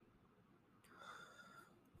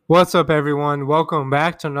What's up, everyone? Welcome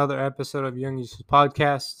back to another episode of Young Users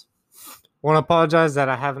Podcast. Want to apologize that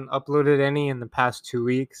I haven't uploaded any in the past 2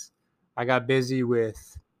 weeks. I got busy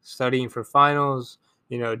with studying for finals,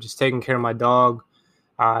 just taking care of my dog.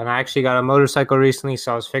 And I actually got a motorcycle recently,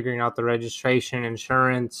 so I was figuring out the registration,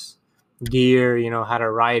 insurance, gear, how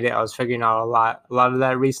to ride it. I was figuring out a lot of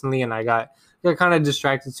that recently, and I got kind of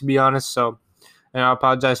distracted, to be honest. So, I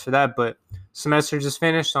apologize for that. But semester just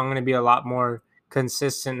finished, so I'm going to be a lot more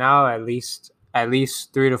consistent now. At least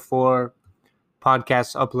 3 to 4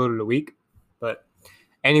 podcasts uploaded a week. But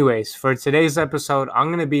anyways, for today's episode, I'm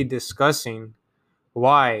going to be discussing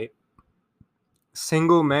why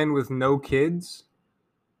single men with no kids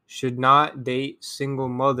should not date single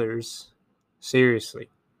mothers seriously.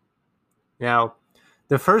 Now,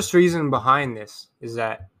 the first reason behind this is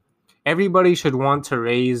that everybody should want to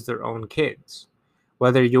raise their own kids.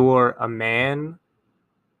 Whether you're a man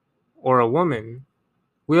or a woman,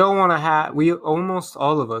 we almost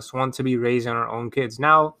all of us want to be raising our own kids.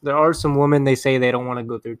 Now, there are some women, they say they don't want to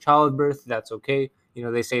go through childbirth. That's okay.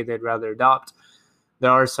 They say they'd rather adopt. There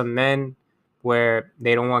are some men where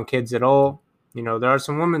they don't want kids at all. There are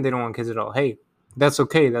some women, they don't want kids at all. Hey, that's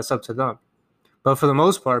okay. That's up to them. But for the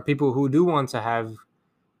most part, people who do want to have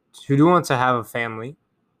a family,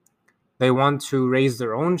 they want to raise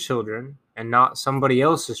their own children and not somebody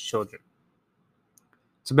else's children.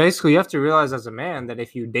 So basically, you have to realize as a man that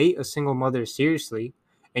if you date a single mother seriously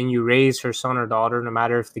and you raise her son or daughter, no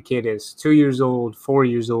matter if the kid is 2 years old, 4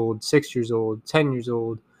 years old, 6 years old, 10 years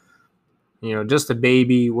old, just a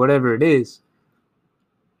baby, whatever it is,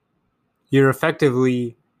 you're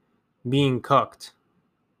effectively being cucked.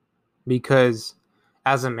 Because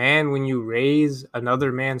as a man, when you raise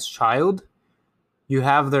another man's child, you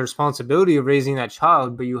have the responsibility of raising that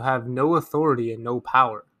child, but you have no authority and no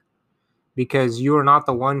power. Because you are not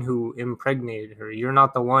the one who impregnated her. You're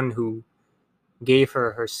not the one who gave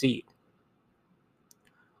her seed.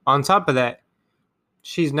 On top of that,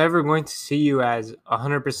 she's never going to see you as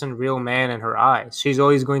 100% real man in her eyes. She's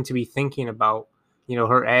always going to be thinking about,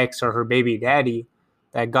 her ex or her baby daddy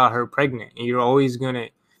that got her pregnant. And you're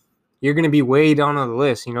going to be way down on the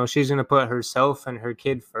list. She's going to put herself and her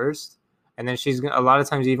kid first. And then she's a lot of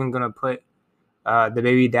times even going to put the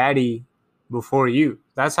baby daddy before you.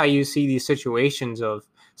 That's how you see these situations of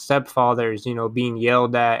stepfathers, being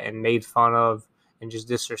yelled at and made fun of and just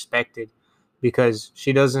disrespected because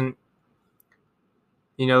she doesn't,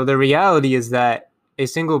 the reality is that a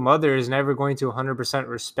single mother is never going to 100%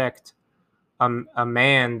 respect a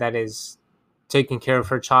man that is taking care of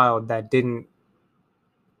her child that didn't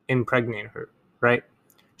impregnate her, right?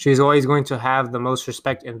 She's always going to have the most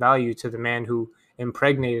respect and value to the man who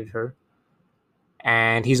impregnated her,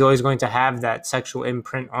 and he's always going to have that sexual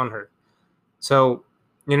imprint on her. So,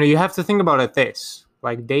 you have to think about it this.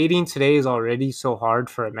 Like, dating today is already so hard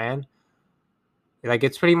for a man. Like,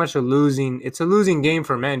 it's pretty much a losing game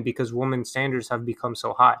for men because women's standards have become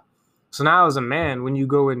so high. So now as a man, when you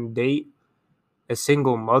go and date a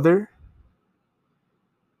single mother,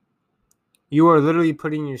 you are literally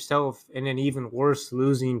putting yourself in an even worse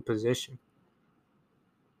losing position.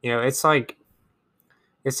 It's like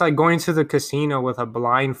going to the casino with a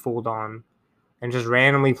blindfold on and just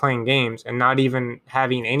randomly playing games and not even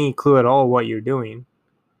having any clue at all what you're doing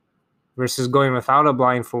versus going without a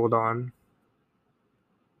blindfold on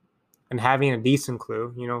and having a decent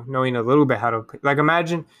clue, knowing a little bit how to play. Like,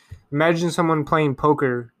 imagine someone playing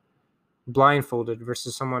poker blindfolded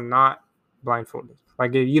versus someone not blindfolded.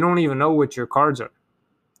 Like, you don't even know what your cards are.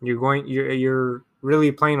 You're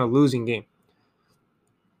really playing a losing game.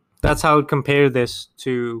 That's how I would compare this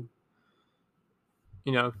to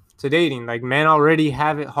dating. Like, men already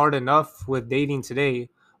have it hard enough with dating today.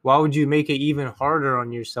 Why would you make it even harder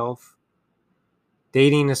on yourself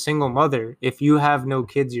dating a single mother if you have no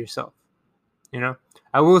kids yourself?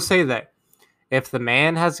 I will say that if the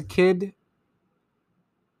man has a kid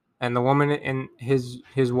and the woman and his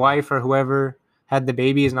wife or whoever had the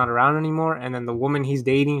baby is not around anymore, and then the woman he's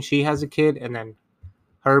dating, she has a kid, and then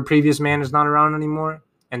her previous man is not around anymore,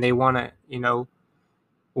 and they want to,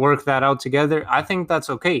 work that out together, I think that's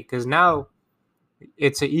okay, because now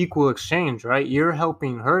it's an equal exchange, right? You're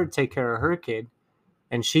helping her take care of her kid,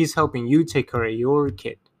 and she's helping you take care of your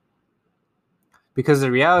kid. Because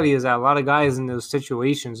the reality is that a lot of guys in those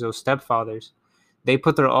situations, those stepfathers, they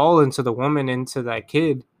put their all into the woman, into that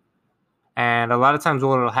kid. And a lot of times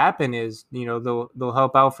what will happen is, they'll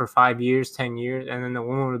help out for 5 years, 10 years, and then the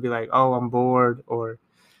woman will be like, oh, I'm bored, or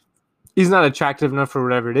he's not attractive enough for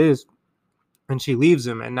whatever it is. And she leaves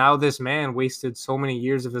him. And now this man wasted so many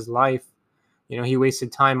years of his life. He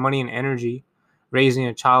wasted time, money, and energy raising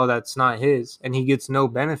a child that's not his, and he gets no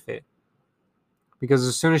benefit. Because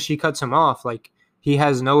as soon as she cuts him off, like, he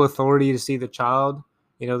has no authority to see the child.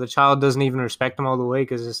 The child doesn't even respect him all the way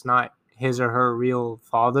because it's not his or her real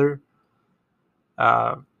father.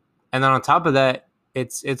 And then on top of that,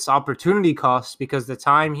 it's opportunity cost, because the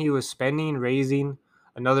time he was spending raising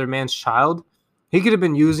another man's child, he could have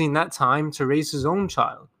been using that time to raise his own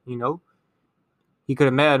child. He could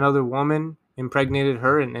have met another woman, impregnated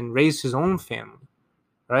her, and raised his own family,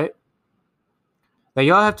 right? Like,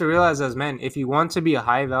 y'all have to realize as men, if you want to be a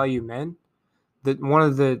high value man, that one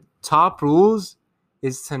of the top rules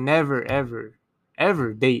is to never, ever,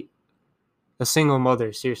 ever date a single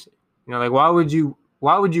mother. Seriously, like, why would you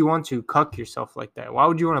want to cuck yourself like that? Why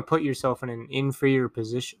would you want to put yourself in an inferior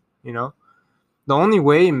position? The only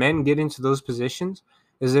way men get into those positions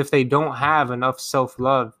is if they don't have enough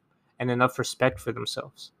self-love and enough respect for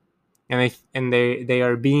themselves, and they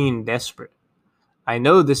are being desperate. I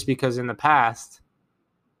know this because in the past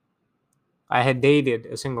I had dated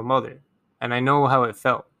a single mother, and I know how it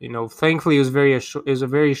felt. Thankfully it was a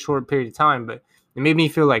very short period of time, but it made me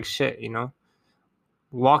feel like shit.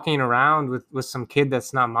 Walking around with some kid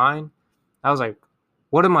that's not mine, I was like,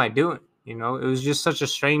 what am I doing? It was just such a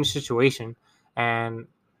strange situation, and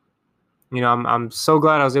I'm so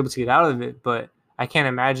glad I was able to get out of it. But I can't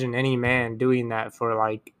imagine any man doing that for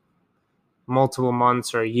like multiple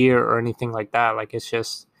months or a year or anything like that. Like,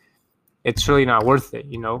 it's really not worth it.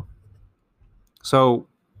 So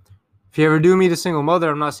if you ever do meet a single mother,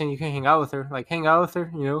 I'm not saying you can't hang out with her. Like, hang out with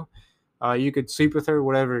her. You could sleep with her,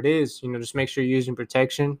 whatever it is. Just make sure you're using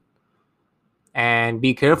protection, and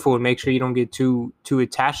be careful and make sure you don't get too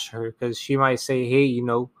attached to her, because she might say, hey,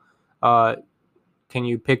 can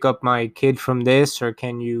you pick up my kid from this, or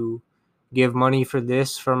can you give money for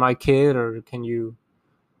this for my kid, or can you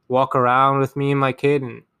walk around with me and my kid?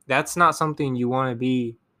 And that's not something you want to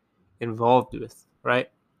be involved with, right?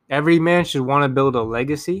 Every man should want to build a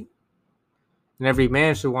legacy, and every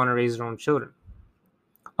man should want to raise their own children.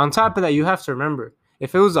 On top of that, you have to remember,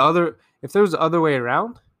 if there was the other way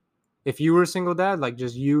around, if you were a single dad, like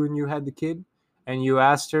just you and you had the kid, and you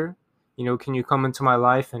asked her, can you come into my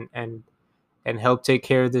life and help take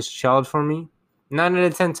care of this child for me? 9 out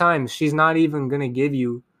of 10 times, she's not even going to give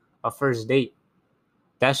you a first date.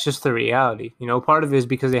 That's just the reality. Part of it is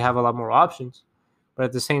because they have a lot more options. But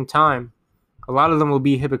at the same time, a lot of them will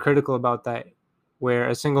be hypocritical about that, where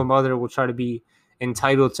a single mother will try to be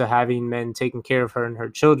entitled to having men taking care of her and her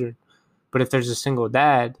children. But if there's a single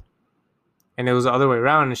dad, and it was the other way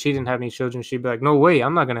around, and she didn't have any children, she'd be like, no way,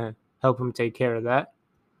 I'm not going to help him take care of that.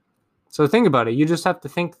 So think about it. You just have to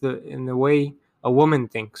think in the way a woman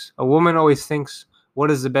thinks. A woman always thinks,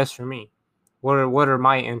 what is the best for me? What are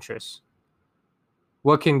my interests?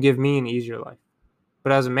 What can give me an easier life?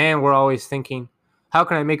 But as a man, we're always thinking, how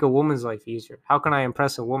can I make a woman's life easier? How can I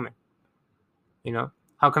impress a woman?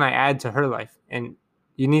 How can I add to her life? And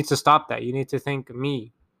you need to stop that. You need to think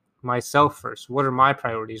myself first. What are my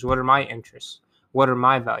priorities? What are my interests? What are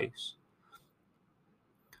my values?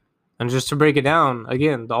 And just to break it down,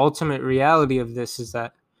 again, the ultimate reality of this is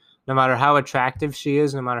that no matter how attractive she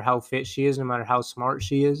is, no matter how fit she is, no matter how smart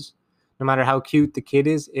she is, no matter how cute the kid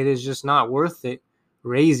is, it is just not worth it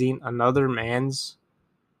raising another man's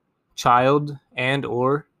child and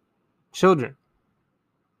or children.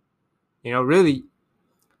 Really,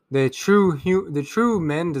 the true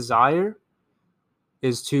men desire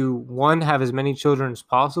is to, one, have as many children as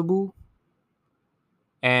possible,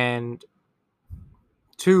 and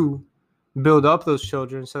two, build up those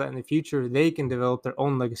children so that in the future they can develop their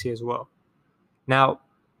own legacy as well. Now,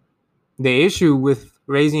 the issue with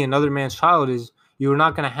raising another man's child is you're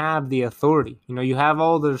not going to have the authority. You have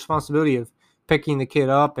all the responsibility of picking the kid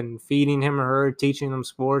up and feeding him or her, teaching them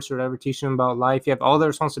sports or whatever, teaching them about life. You have all the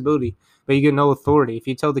responsibility, but you get no authority. If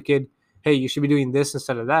you tell the kid, hey, you should be doing this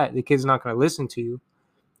instead of that, the kid's not going to listen to you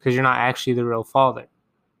because you're not actually the real father.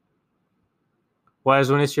 Whereas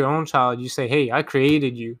when it's your own child, you say, hey, I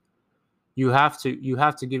created you. You have to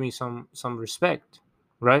give me some respect,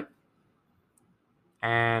 right?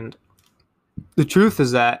 And the truth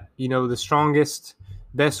is that, the strongest,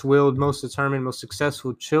 best-willed, most determined, most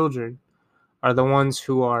successful children are the ones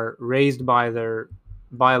who are raised by their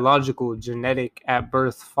biological genetic at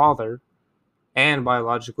birth father and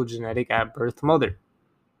biological genetic at birth mother.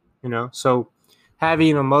 So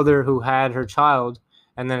having a mother who had her child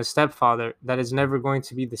and then a stepfather, that is never going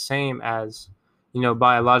to be the same as,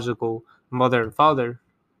 biological mother and father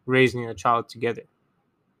raising a child together.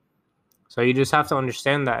 So you just have to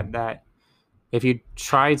understand that if you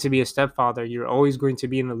try to be a stepfather, you're always going to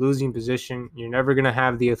be in a losing position. You're never going to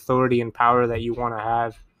have the authority and power that you want to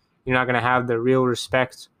have. You're not going to have the real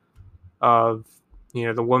respect of,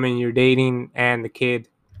 the woman you're dating and the kid.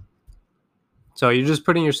 So you're just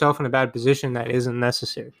putting yourself in a bad position that isn't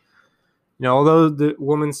necessary. Although the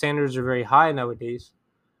woman's standards are very high nowadays,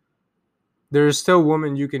 there's still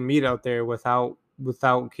women you can meet out there without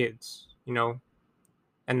kids,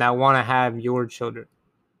 and that want to have your children.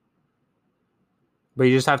 But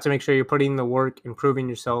you just have to make sure you're putting in the work, improving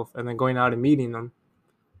yourself, and then going out and meeting them.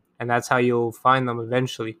 And that's how you'll find them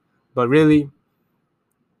eventually. But really,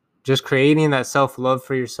 just creating that self-love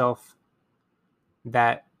for yourself,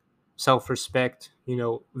 that self-respect,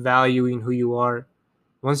 valuing who you are.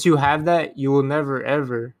 Once you have that, you will never,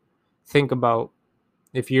 ever think about,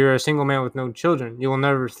 if you're a single man with no children, you will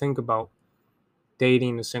never think about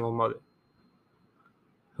dating a single mother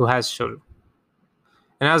who has children.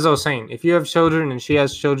 And as I was saying, if you have children and she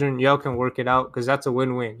has children, y'all can work it out because that's a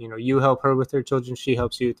win-win. You help her with her children, she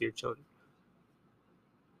helps you with your children.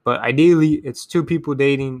 But ideally, it's two people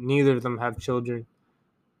dating. Neither of them have children.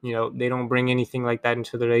 They don't bring anything like that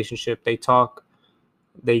into the relationship. They talk,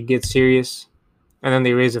 they get serious, and then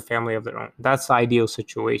they raise a family of their own. That's the ideal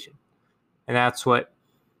situation. And that's what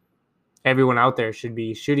everyone out there should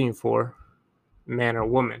be shooting for, man or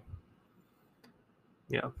woman.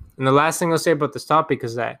 And the last thing I'll say about this topic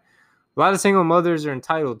is that a lot of single mothers are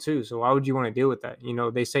entitled too. So why would you want to deal with that?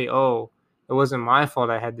 They say, oh, it wasn't my fault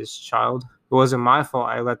I had this child. It wasn't my fault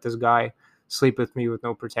I let this guy sleep with me with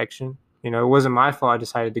no protection. It wasn't my fault I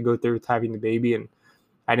decided to go through with having the baby and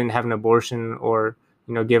I didn't have an abortion or,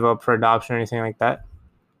 give up for adoption or anything like that.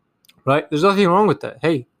 Right? There's nothing wrong with that.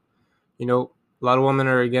 Hey, a lot of women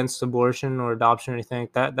are against abortion or adoption or anything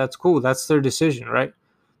like that. That's cool. That's their decision, right?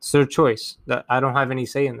 It's their choice. That I don't have any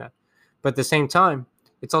say in that. But at the same time,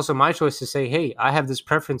 it's also my choice to say, hey, I have this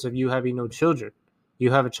preference of you having no children.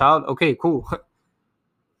 You have a child? Okay, cool.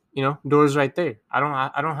 Doors right there. I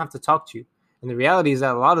don't have to talk to you. And the reality is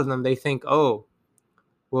that a lot of them, they think, oh,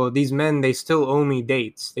 well, these men, they still owe me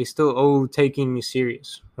dates. They still owe taking me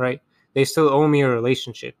serious, right? They still owe me a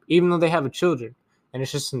relationship, even though they have a children. And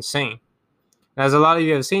it's just insane. And as a lot of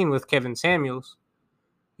you have seen with Kevin Samuels,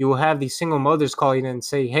 you will have these single mothers calling in and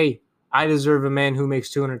say, hey, I deserve a man who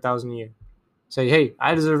makes $200,000 a year. Say, hey,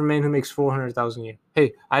 I deserve a man who makes $400,000 a year.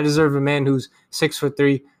 Hey, I deserve a man who's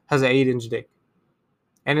 6'3", has an 8-inch dick.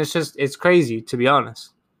 And it's crazy, to be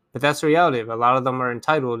honest. But that's the reality of it. A lot of them are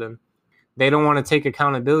entitled and they don't want to take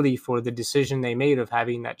accountability for the decision they made of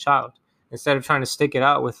having that child. Instead of trying to stick it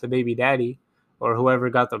out with the baby daddy or whoever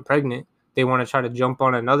got them pregnant, they want to try to jump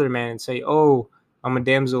on another man and say, oh, I'm a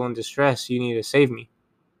damsel in distress. You need to save me.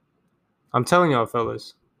 I'm telling y'all,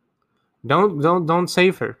 fellas, don't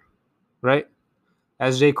save her, right?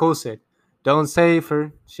 As J. Cole said, don't save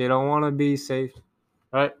her. She don't want to be saved,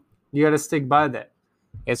 right? You got to stick by that.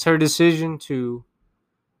 It's her decision to,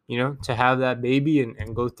 to have that baby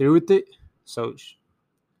and go through with it. So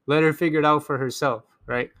let her figure it out for herself,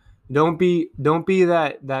 right? Don't be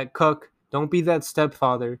that cuck. Don't be that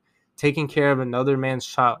stepfather taking care of another man's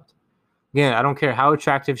child. Again, I don't care how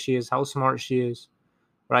attractive she is, how smart she is,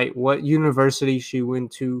 right? What university she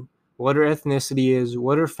went to, what her ethnicity is,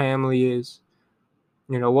 what her family is,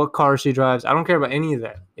 what car she drives. I don't care about any of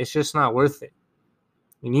that. It's just not worth it.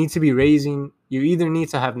 You either need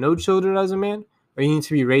to have no children as a man, or you need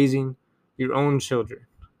to be raising your own children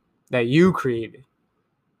that you created,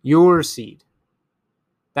 your seed.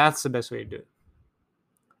 That's the best way to do it.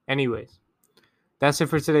 Anyways, that's it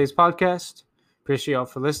for today's podcast. Appreciate y'all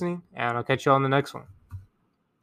for listening, and I'll catch you on the next one.